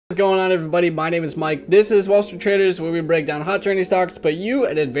What's going on, everybody? My name is Mike. This is Wall Street Traders, where we break down hot trending stocks, put you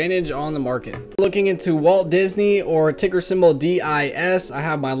at advantage on the market. Looking into Walt Disney, or ticker symbol DIS. I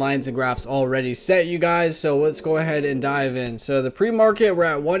have my lines and graphs already set, you guys, so let's go ahead and dive in. So the pre-market, we're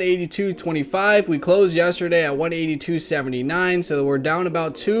at 182.25. We closed yesterday at 182.79, so we're down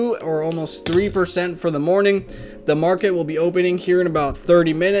about 2 or almost 3% for the morning. The market will be opening here in about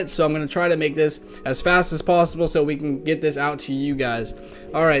 30 minutes, so I'm going to try to make this as fast as possible so we can get this out to you guys.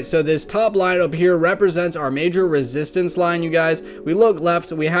 All right, so this top line up here represents our major resistance line, you guys. We look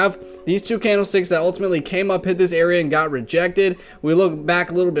left, we have these two candlesticks that ultimately came up, hit this area, and got rejected. We look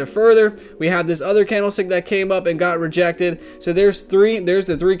back a little bit further, we have this other candlestick that came up and got rejected. So there's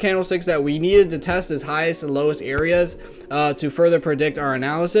the three candlesticks that we needed to test as highest and lowest areas to further predict our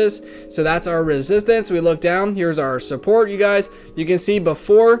analysis. So that's our resistance. We look down, here's our support, you guys. You can see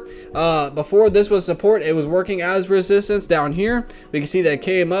before this was support, it was working as resistance down here. We can see that it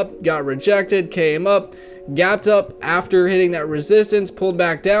came up, got rejected, came up, gapped up after hitting that resistance, pulled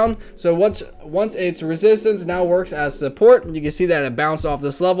back down. So once its resistance now works as support, you can see that it bounced off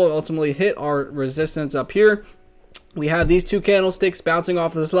this level and ultimately hit our resistance up here. We have these two candlesticks bouncing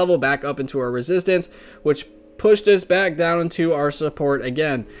off this level back up into our resistance, which pushed us back down into our support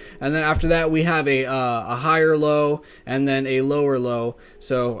again. And then after that, we have a higher low and then a lower low.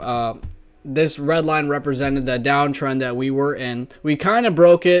 So this red line represented the downtrend that we were in. We kind of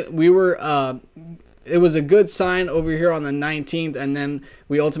broke it. We were it was a good sign over here on the 19th, and then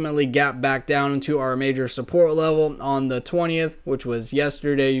we ultimately gapped back down into our major support level on the 20th, which was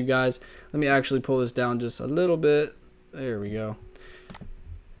yesterday, you guys. Let me actually pull this down just a little bit. There we go.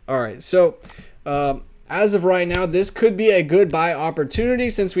 All right, so as of right now, this could be a good buy opportunity,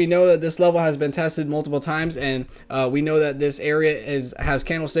 since we know that this level has been tested multiple times, and we know that this area has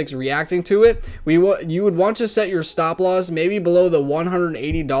candlesticks reacting to it. You would want to set your stop loss maybe below the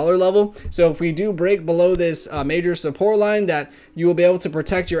 $180 level. So if we do break below this major support line, that you will be able to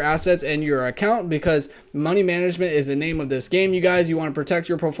protect your assets and your account, because money management is the name of this game, you guys. You want to protect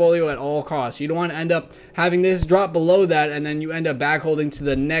your portfolio at all costs. You don't want to end up having this drop below that and then you end up back holding to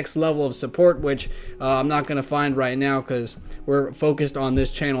the next level of support, which I'm not going to find right now because we're focused on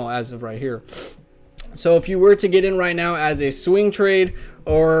this channel as of right here. So if you were to get in right now as a swing trade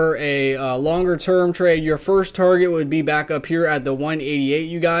or a longer term trade, your first target would be back up here at the 188,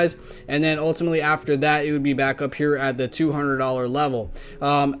 you guys, and then ultimately after that it would be back up here at the $200 level.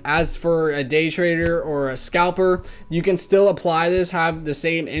 As for a day trader or a scalper, you can still apply this, have the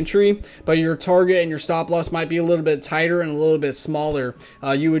same entry, but your target and your stop loss might be a little bit tighter and a little bit smaller.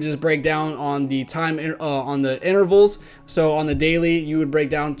 You would just break down on the time on the intervals. So on the daily, you would break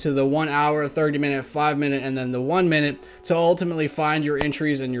down to the 1 hour, 30 minute, 5 minute, and then the 1 minute to ultimately find your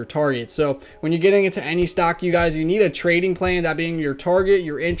entries and your targets. So when you're getting into any stock, you guys, you need a trading plan, that being your target,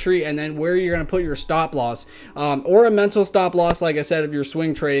 your entry, and then where you're going to put your stop loss, or a mental stop loss, like I said, if you're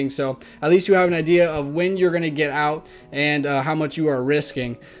swing trading. So at least you have an idea of when you're going to get out and how much you are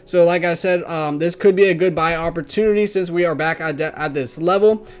risking. So like I said, this could be a good buy opportunity since we are back at this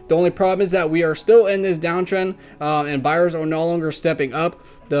level. The only problem is that we are still in this downtrend, and buyers are no longer stepping up.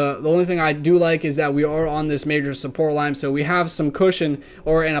 The only thing I do like is that we are on this major support line, so we have some cushion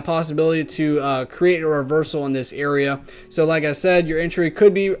or a possibility to create a reversal in this area. So like I said, your entry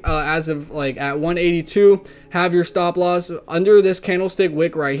could be as of like at 182. Have your stop loss under this candlestick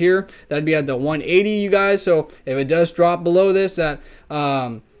wick right here. That'd be at the 180, you guys. So if it does drop below this, that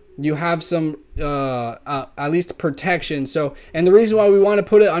you have some at least protection. So, and the reason why we want to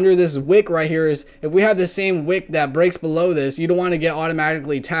put it under this wick right here is if we have the same wick that breaks below this, you don't want to get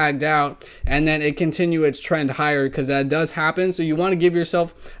automatically tagged out and then it continue its trend higher, because that does happen. So you want to give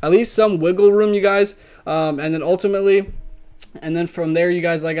yourself at least some wiggle room, you guys, and then ultimately, and then from there, you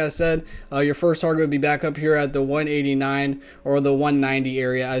guys, like I said, your first target would be back up here at the 189 or the 190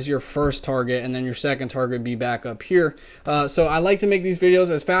 area as your first target, and then your second target would be back up here. So I like to make these videos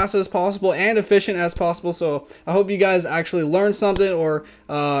as fast as possible and efficient as possible. So I hope you guys actually learned something, or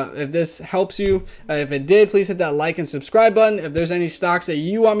if this helps you. If it did, please hit that like and subscribe button. If there's any stocks that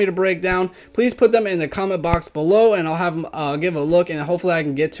you want me to break down, please put them in the comment box below, and I'll have them give a look, and hopefully I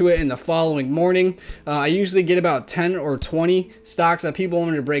can get to it in the following morning. I usually get about 10 or 20 stocks that people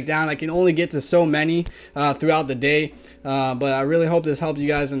want me to break down. I can only get to so many throughout the day, but I really hope this helped you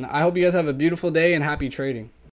guys, and I hope you guys have a beautiful day and happy trading.